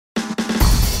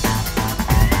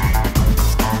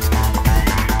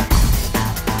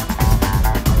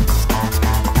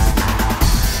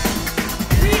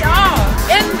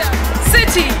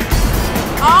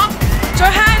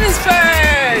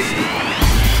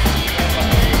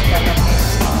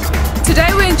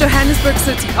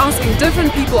Johannesburg City, asking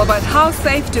different people about how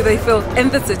safe do they feel in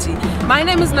the city. My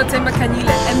name is Natemba Kanyile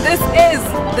and this is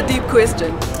The Deep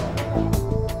Question.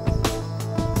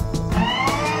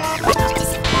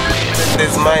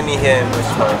 There's money here in this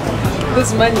town.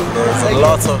 There's money? There's a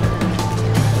lot of...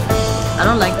 I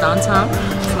don't like downtown,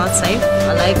 it's not safe.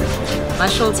 I like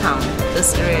Marshall Town.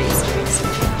 This area is very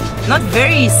safe. Not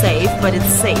very safe, but it's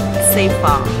safe. It's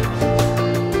safer.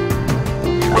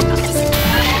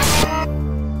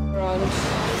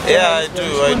 Yeah, I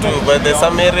do, but there's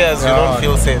some areas you don't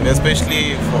feel safe,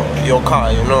 especially for your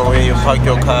car, you know, when you park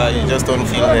your car, you just don't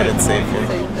feel that it's safe. You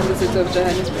know? In the city of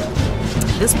Johannesburg?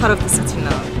 This part of the city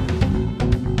now.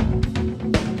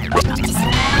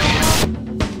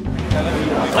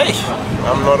 Hey,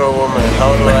 I'm not a woman,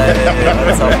 how do I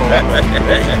myself a woman? Do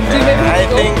you maybe have a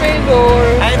girlfriend or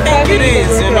I think it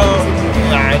is, you know,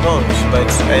 I don't, but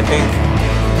I think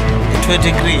to a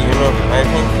degree, you know, I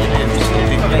think it is to a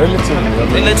degree.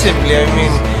 Relatively, I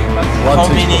mean, how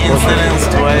many incidents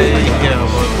do I hear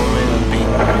about women being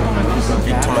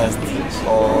victimized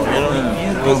or, you know,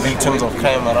 being victims of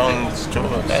crime around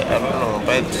Joburg? I don't know,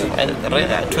 but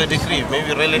to a degree,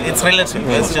 maybe it's relative.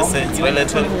 Let's just say it's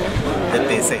relative that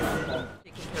they're safe.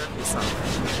 Taking care of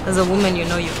yourself. As a woman, you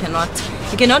know, you cannot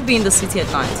be in the city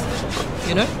at night.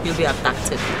 You know, you'll be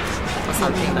abducted or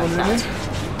something like that.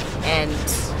 And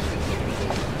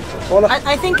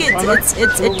I think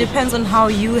it depends on how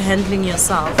you're handling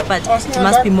yourself, but you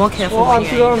must be more careful when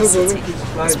you're in the city,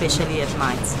 especially at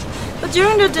night. But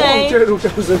during the day,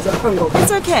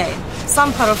 it's okay.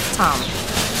 Some part of town.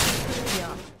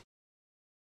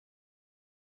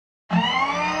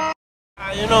 Yeah.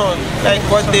 You know, like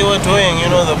what they were doing, you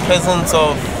know, the presence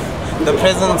of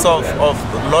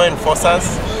law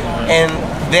enforcers and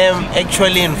them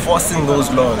actually enforcing those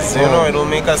laws, you know, it will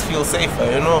make us feel safer,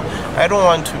 you know. I don't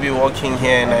want to be walking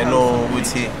here and I know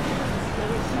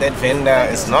that vendor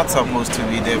is not supposed to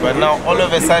be there, but now all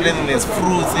of a sudden there's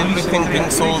fruits, everything being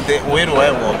sold there. Where do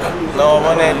I walk? Now I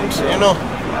want to, you know,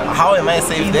 how am I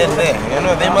safe then there? You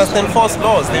know, they must enforce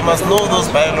laws, they must know those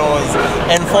bylaws,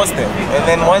 enforce them, and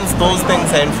then once those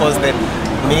things are enforced, then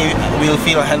maybe we'll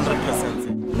feel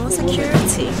 100%. More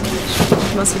security.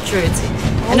 More security.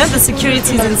 I know the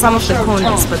security is in some of the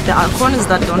corners, but there are corners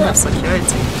that don't have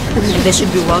security. And they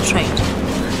should be well trained.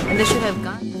 And they should have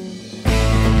guns.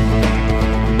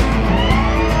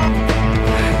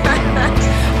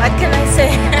 What can I say?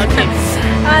 Okay.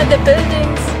 The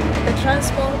buildings, the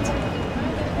transport.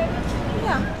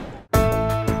 Yeah.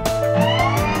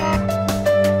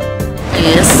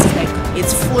 Yes.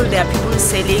 It's full. There are people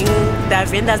selling. There are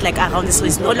vendors like around this, so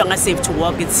it's no longer safe to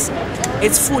walk. It's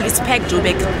full. It's packed.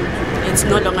 Joburg. It's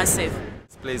no longer safe.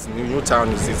 This place, New Town,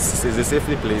 is a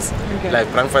safety place. Okay. Like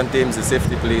Braamfontein is a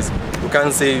safety place. You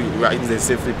can't say we are in the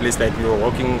safety place like you're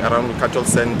walking around the Cattle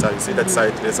Center. You see that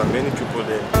side. There's so many people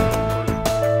there.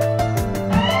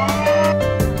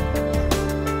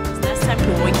 Last time we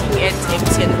were working at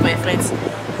MTN with my friends.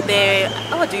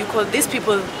 What do you call these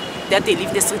people that they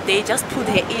leave the street? They just put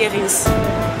their earrings.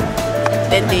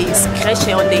 Then they scratched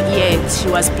her on the ear and she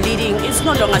was bleeding. It's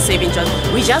no longer safe in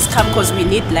Joburg. We just come because we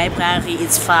need library,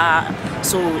 it's far,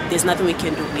 so there's nothing we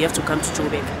can do. We have to come to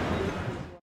Joburg.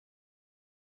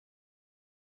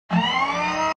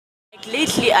 Like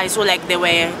lately I saw like there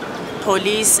were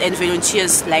police and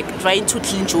volunteers like trying to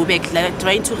clean Joburg, like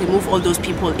trying to remove all those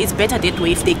people. It's better that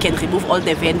way if they can remove all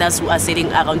the vendors who are sitting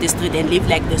around the street and leave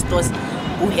like the stores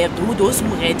those who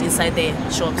rent inside their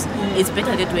shops. It's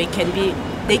better that way.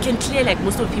 They can clear like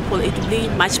most of the people. It will be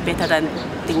much better than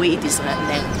the way it is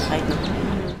right now.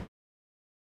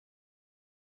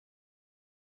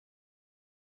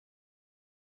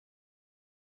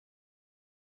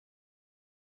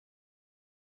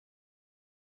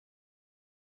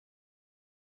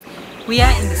 We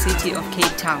are in the city of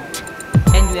Cape Town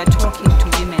and we are talking to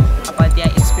women about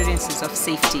their experiences of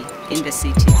safety in the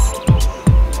cities.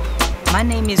 My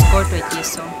name is Godwa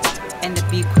Jeso and the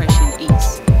big question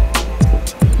is,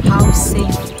 how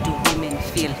safe do women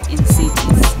feel in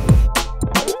cities?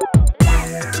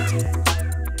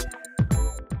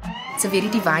 It's a very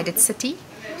divided city,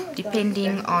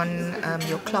 depending on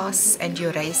your class and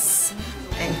your race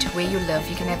and where you live.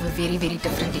 You can have a very, very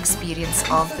different experience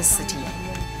of the city.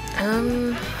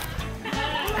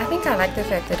 I think I like the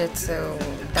fact that it's so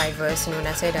diverse, and when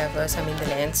I say diverse, I mean the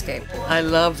landscape. I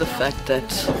love the fact that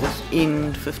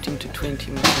within 15 to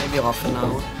 20 minutes, maybe half an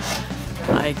hour,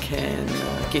 I can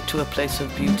get to a place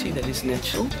of beauty that is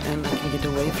natural, and I can get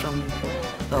away from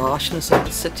the harshness of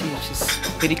the city, which is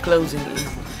very closing in.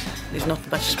 There's not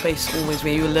much space always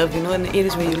where you live, you know, in the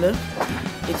areas where you live.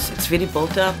 It's very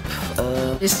built up.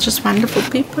 It's just wonderful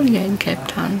people here in Cape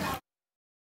Town.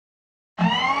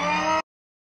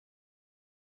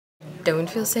 don't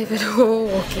feel safe at all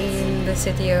walking in the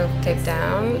city of Cape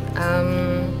Town.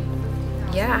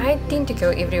 Yeah, I tend to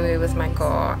go everywhere with my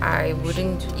car. I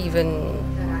wouldn't even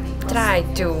try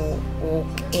to walk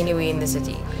anywhere in the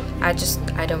city. I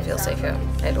don't feel safe here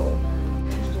at all.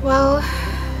 Well,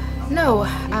 no.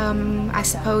 I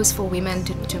suppose for women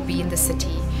to be in the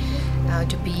city,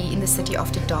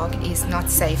 after dark is not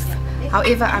safe.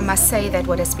 However, I must say that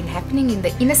what has been happening in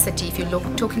the inner city, if you're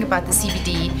talking about the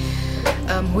CBD,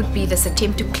 would be this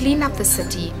attempt to clean up the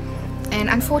city. And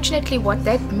unfortunately, what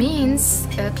that means,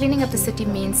 cleaning up the city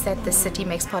means that the city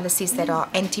makes policies that are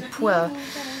anti-poor.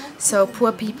 So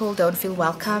poor people don't feel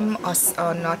welcome, or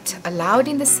are not allowed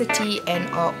in the city, and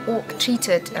are all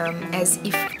treated as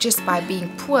if just by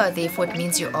being poor, therefore it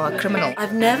means you are a criminal.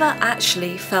 I've never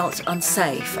actually felt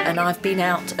unsafe, and I've been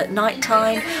out at night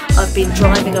time, I've been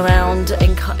driving around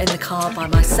in the car by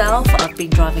myself, I've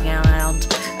been driving around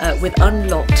with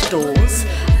unlocked doors,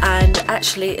 and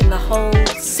actually in the whole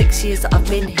 6 years that I've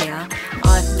been here,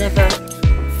 I've never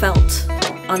felt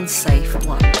unsafe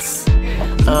once.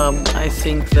 I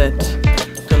think that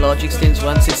to a large extent,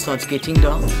 once it starts getting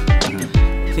dark,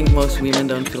 I think most women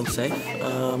don't feel safe.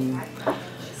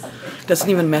 It doesn't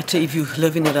even matter if you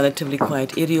live in a relatively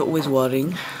quiet area, you're always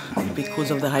worrying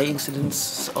because of the high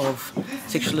incidence of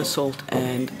sexual assault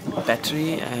and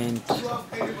battery and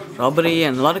robbery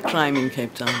and a lot of crime in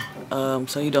Cape Town.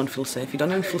 So you don't feel safe. You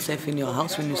don't even feel safe in your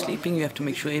house when you're sleeping. You have to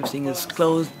make sure everything is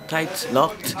closed, tight,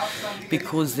 locked,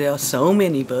 because there are so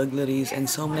many burglaries and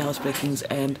so many housebreakings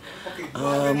and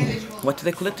what do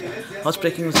they call it?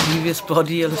 Housebreaking with grievous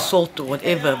body assault or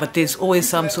whatever, but there's always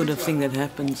some sort of thing that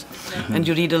happens. And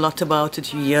you read a lot about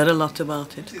it, you hear a lot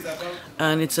about it,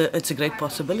 and it's a great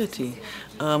possibility.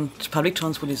 Public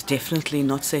transport is definitely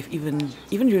not safe. Even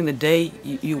during the day,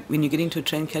 when you get into a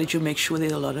train carriage, you make sure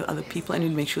there are a lot of other people, and you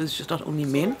make sure it's just not only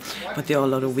men, but there are a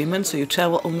lot of women. So you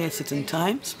travel only at certain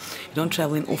times. You don't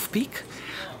travel in off-peak.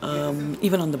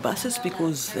 Even on the buses,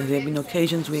 because there have been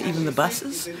occasions where even the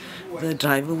buses, the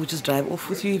driver would just drive off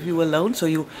with you if you were alone. So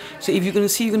if you're going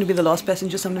to be the last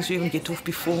passenger, sometimes you even get off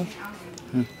before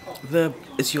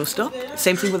it's your stop.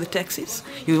 Same thing with the taxis.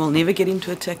 You will never get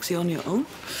into a taxi on your own.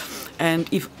 And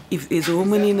if there's a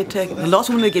woman in the taxi, the last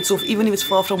woman that gets off, even if it's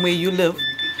far from where you live,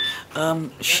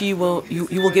 you will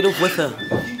get off with her.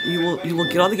 You will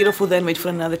rather get off with her and wait for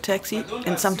another taxi.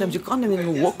 And sometimes you can't, and then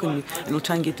you'll walk and you'll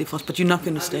try and get there fast, but you're not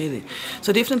going to stay there.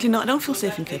 So definitely not. I don't feel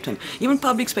safe in Cape Town. Even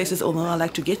public spaces, although I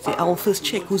like to get there, I will first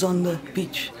check who's on the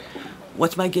beach.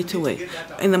 What's my getaway?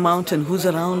 In the mountain, who's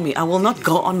around me? I will not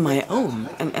go on my own,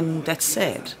 and that's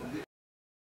sad.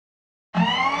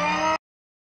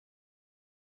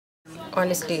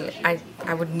 Honestly,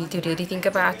 I would need to really think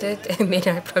about it, and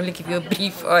then I'd probably give you a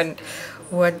brief on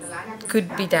what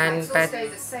could be done, but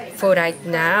for right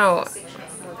now,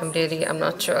 I'm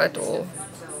not sure at all.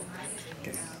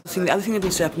 The other thing that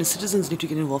needs to happen is citizens need to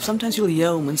get involved. Sometimes you'll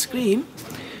hear women scream,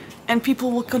 and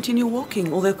people will continue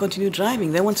walking or they'll continue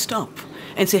driving. They won't stop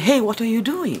and say, hey, what are you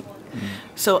doing?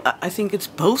 So I think it's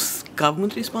both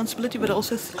government responsibility, but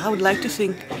also I would like to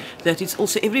think that it's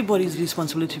also everybody's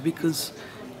responsibility, because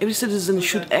every citizen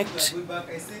should act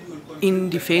in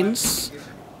defense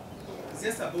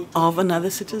of another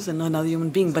citizen or another human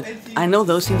being. But I know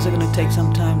those things are going to take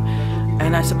some time,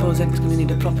 and I suppose that it's going to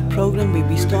need a proper program where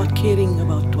we start caring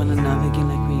about one another again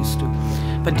like we used to.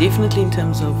 But definitely in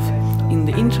terms of, in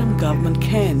the interim, government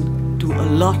can do a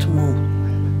lot more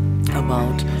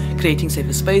about creating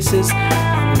safer spaces.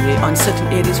 On certain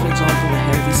areas, for example, they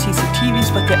have these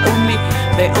CCTVs, but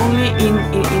they're only in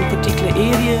particular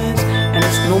areas, and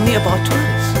it's normally about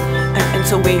tourists. And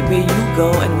so where you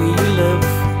go and where you live,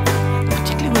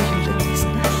 particularly where you live, there's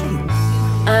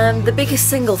nothing. The biggest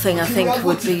single thing I think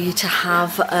would be to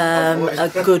have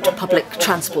a good public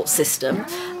transport system,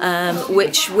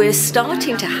 which we're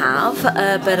starting to have,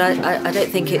 but I don't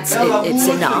think it's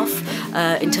enough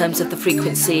in terms of the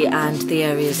frequency and the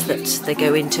areas that they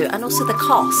go into, and also the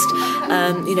cost.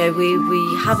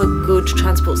 We have a good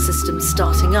transport system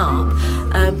starting up,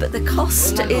 but the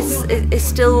cost is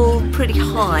still pretty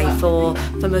high for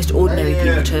most ordinary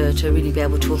people to really be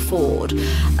able to afford,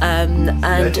 and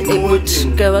it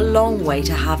would go a long way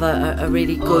to have a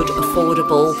really good,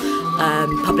 affordable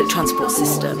public transport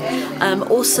system.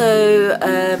 Also,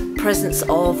 presence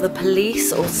of the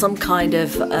police or some kind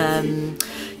of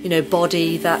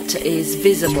body that is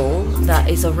visible, that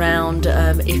is around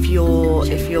if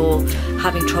you're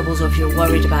having troubles or if you're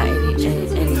worried about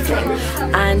anything.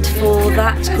 And for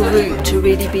that group to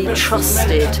really be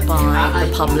trusted by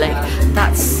the public,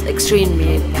 that's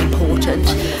extremely important.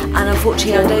 And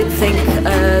unfortunately, I don't think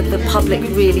the public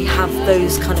really have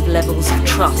those kind of levels of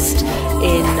trust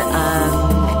in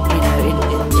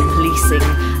the policing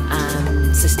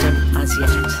system as yet.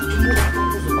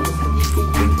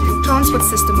 Transport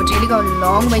system would really go a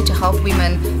long way to help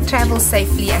women travel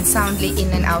safely and soundly in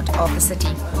and out of the city.